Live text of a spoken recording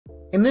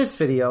In this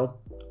video,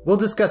 we'll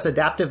discuss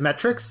adaptive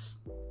metrics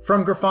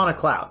from Grafana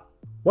Cloud.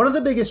 One of the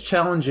biggest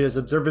challenges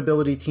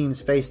observability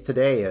teams face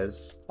today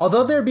is,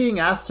 although they're being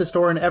asked to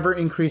store an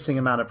ever-increasing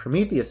amount of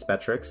Prometheus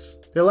metrics,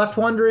 they're left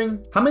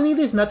wondering, how many of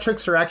these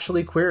metrics are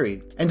actually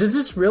queried? And does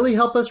this really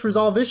help us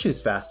resolve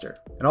issues faster?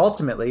 And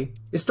ultimately,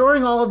 is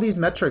storing all of these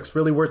metrics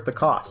really worth the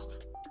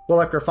cost?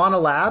 Well, at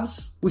Grafana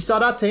Labs, we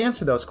sought out to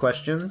answer those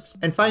questions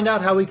and find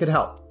out how we could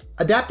help.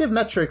 Adaptive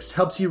metrics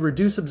helps you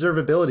reduce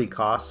observability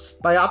costs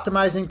by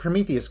optimizing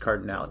Prometheus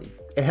Cardinality.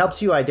 It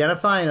helps you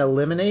identify and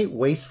eliminate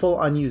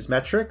wasteful, unused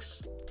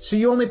metrics, so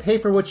you only pay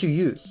for what you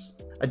use.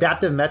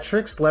 Adaptive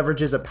metrics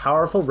leverages a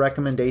powerful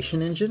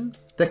recommendation engine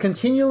that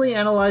continually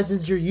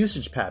analyzes your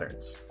usage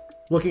patterns,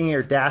 looking at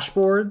your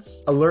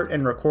dashboards, alert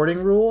and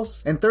recording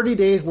rules, and 30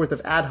 days worth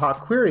of ad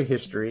hoc query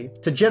history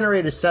to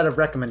generate a set of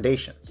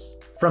recommendations.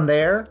 From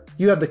there,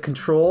 you have the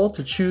control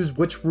to choose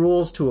which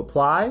rules to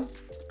apply,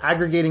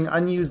 aggregating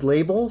unused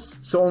labels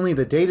so only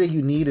the data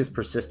you need is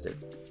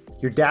persisted.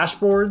 Your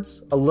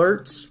dashboards,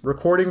 alerts,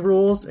 recording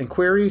rules, and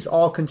queries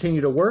all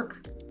continue to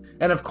work.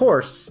 And of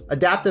course,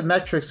 adaptive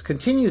metrics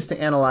continues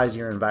to analyze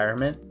your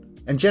environment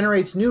and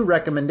generates new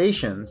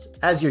recommendations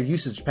as your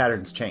usage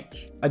patterns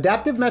change.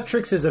 Adaptive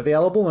metrics is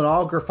available in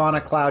all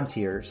Grafana Cloud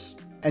tiers,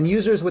 and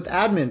users with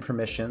admin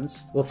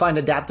permissions will find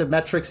adaptive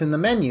metrics in the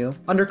menu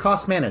under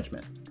cost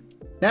management.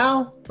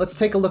 Now, let's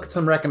take a look at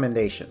some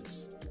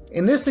recommendations.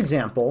 In this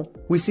example,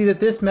 we see that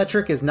this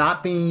metric is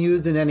not being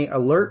used in any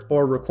alert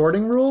or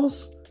recording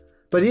rules,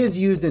 but is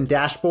used in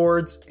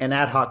dashboards and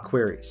ad hoc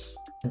queries.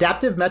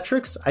 Adaptive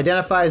metrics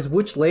identifies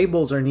which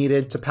labels are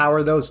needed to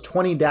power those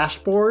 20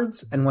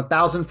 dashboards and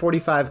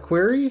 1045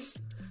 queries,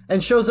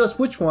 and shows us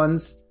which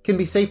ones can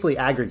be safely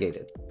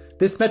aggregated.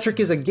 This metric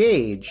is a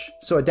gauge,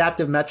 so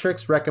adaptive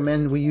metrics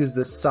recommend we use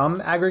the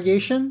sum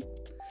aggregation,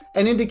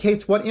 and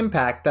indicates what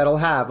impact that'll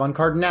have on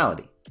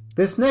cardinality.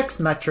 This next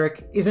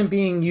metric isn't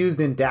being used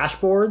in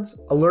dashboards,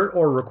 alert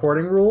or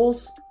recording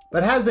rules,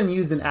 but has been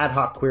used in ad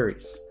hoc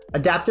queries.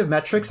 Adaptive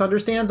metrics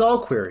understands all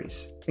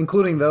queries,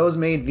 including those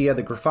made via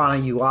the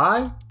Grafana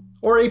UI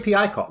or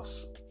API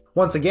calls.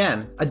 Once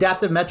again,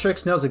 adaptive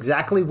metrics knows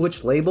exactly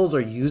which labels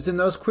are used in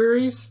those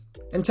queries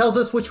and tells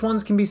us which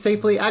ones can be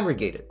safely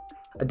aggregated.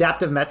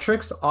 Adaptive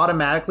metrics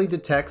automatically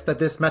detects that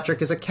this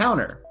metric is a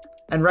counter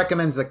and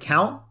recommends the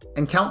count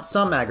and count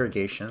sum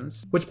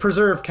aggregations, which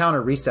preserve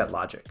counter reset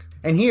logic.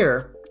 And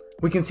here,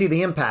 we can see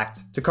the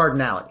impact to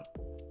cardinality.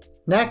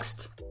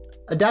 Next,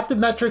 adaptive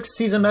metrics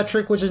sees a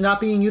metric which is not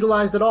being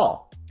utilized at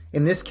all.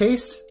 In this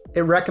case,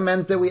 it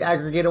recommends that we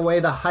aggregate away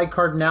the high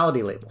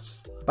cardinality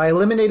labels. By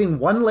eliminating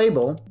one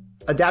label,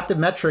 adaptive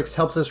metrics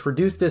helps us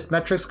reduce this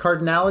metric's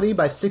cardinality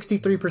by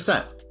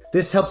 63%.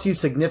 This helps you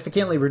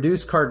significantly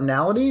reduce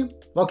cardinality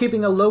while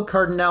keeping a low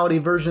cardinality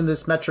version of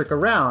this metric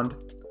around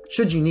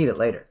should you need it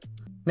later.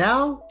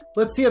 Now,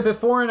 let's see a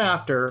before and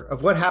after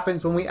of what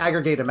happens when we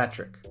aggregate a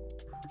metric.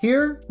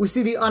 Here, we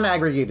see the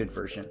unaggregated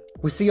version.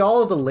 We see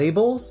all of the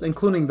labels,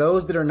 including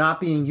those that are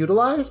not being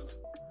utilized,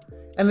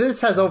 and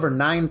this has over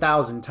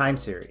 9,000 time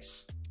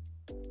series.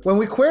 When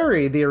we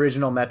query the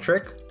original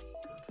metric,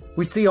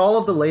 we see all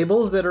of the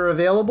labels that are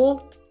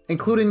available,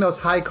 including those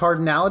high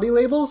cardinality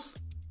labels,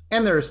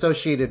 and their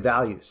associated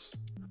values.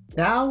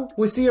 Now,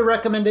 we see a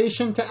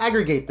recommendation to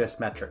aggregate this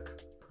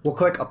metric. We'll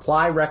click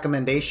Apply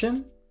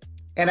Recommendation,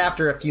 and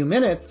after a few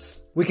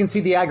minutes, we can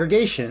see the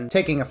aggregation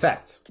taking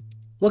effect.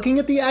 Looking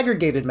at the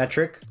aggregated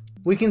metric,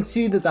 we can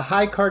see that the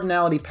high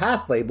cardinality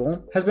path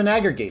label has been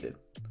aggregated,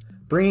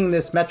 bringing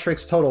this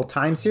metric's total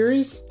time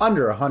series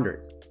under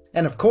 100.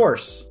 And of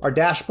course, our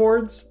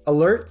dashboards,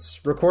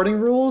 alerts,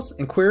 recording rules,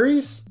 and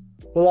queries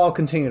will all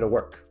continue to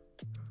work.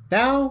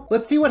 Now,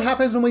 let's see what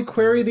happens when we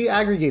query the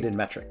aggregated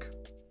metric.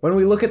 When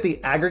we look at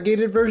the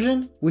aggregated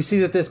version, we see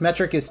that this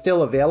metric is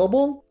still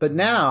available, but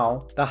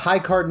now the high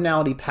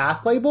cardinality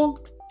path label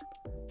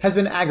has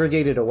been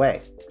aggregated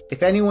away.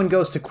 If anyone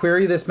goes to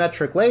query this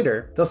metric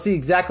later, they'll see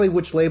exactly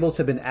which labels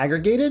have been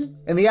aggregated,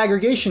 and the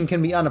aggregation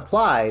can be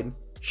unapplied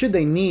should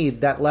they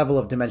need that level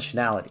of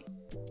dimensionality.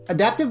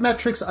 Adaptive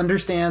metrics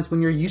understands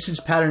when your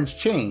usage patterns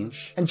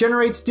change and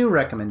generates new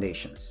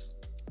recommendations.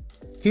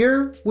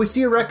 Here, we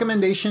see a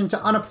recommendation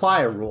to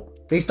unapply a rule.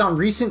 Based on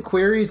recent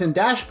queries and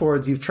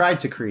dashboards you've tried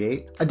to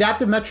create,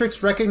 adaptive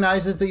metrics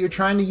recognizes that you're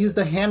trying to use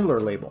the handler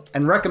label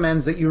and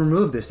recommends that you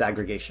remove this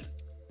aggregation.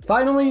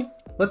 Finally,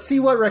 let's see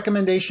what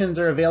recommendations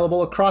are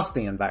available across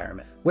the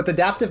environment. With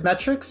adaptive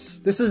metrics,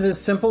 this is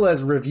as simple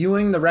as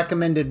reviewing the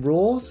recommended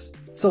rules,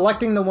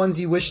 selecting the ones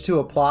you wish to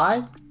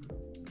apply,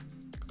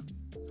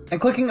 and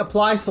clicking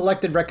Apply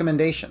Selected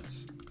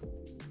Recommendations.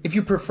 If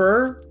you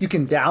prefer, you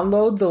can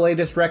download the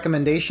latest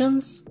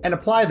recommendations and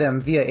apply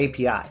them via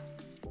API.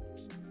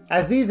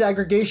 As these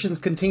aggregations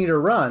continue to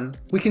run,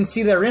 we can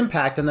see their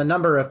impact on the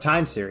number of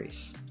time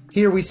series.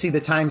 Here we see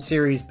the time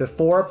series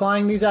before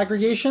applying these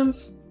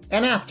aggregations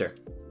and after.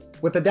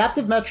 With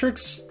adaptive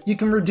metrics, you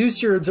can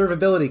reduce your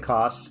observability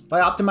costs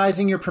by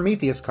optimizing your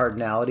Prometheus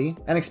cardinality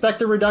and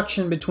expect a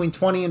reduction between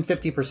 20 and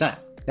 50%.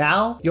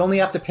 Now, you only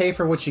have to pay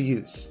for what you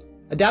use.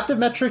 Adaptive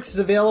Metrics is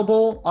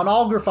available on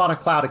all Grafana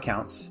Cloud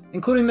accounts,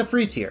 including the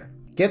free tier.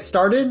 Get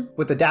started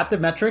with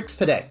Adaptive Metrics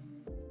today.